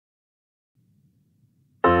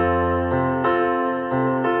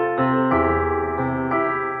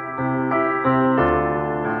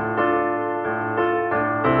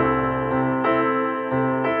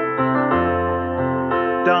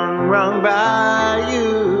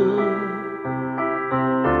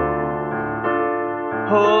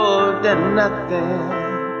holding nothing.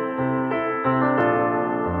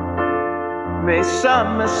 Made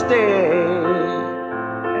some mistake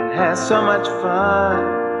and had so much fun.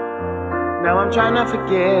 Now I'm trying to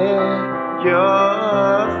forget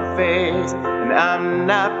your face, and I'm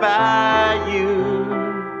not by you.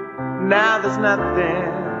 Now there's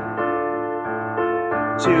nothing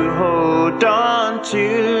to hold on to.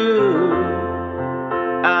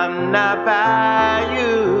 I'm not by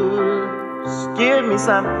you. Just give me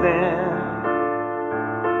something.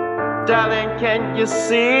 Darling, can't you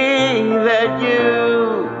see that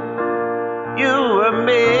you were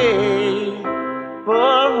made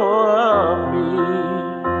for me?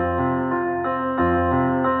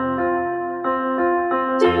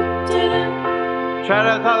 Try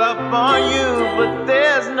to call up on you, but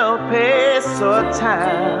there's no pace or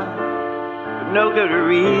time. No good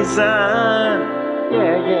reason,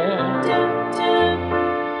 yeah.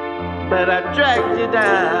 But I dragged you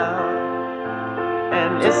down,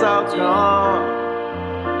 and it's all gone,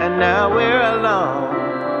 and now we're alone.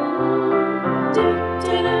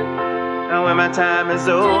 And when my time is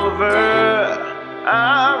over,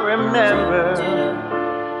 I'll remember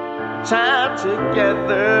time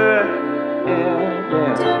together, yeah.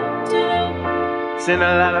 Seen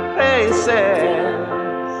a lot of places,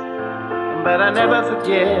 but I never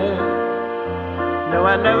forget. No,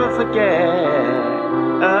 I never forget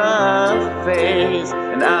a face,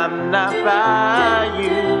 and I'm not by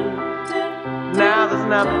you. Now there's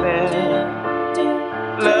nothing,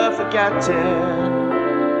 love forgotten.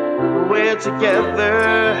 We're together,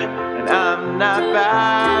 and I'm not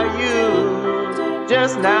by you.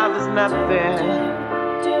 Just now there's nothing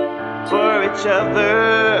for each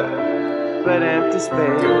other but empty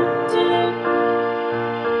space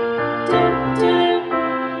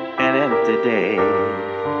and empty days.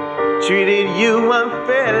 Treated you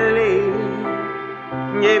unfairly,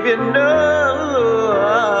 gave you no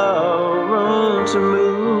room to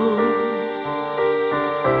move.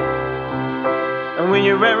 And when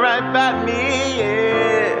you ran right by me,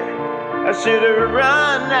 yeah, I should've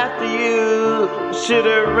run after you.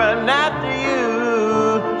 Should've run after you.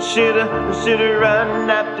 Should've run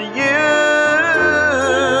after you.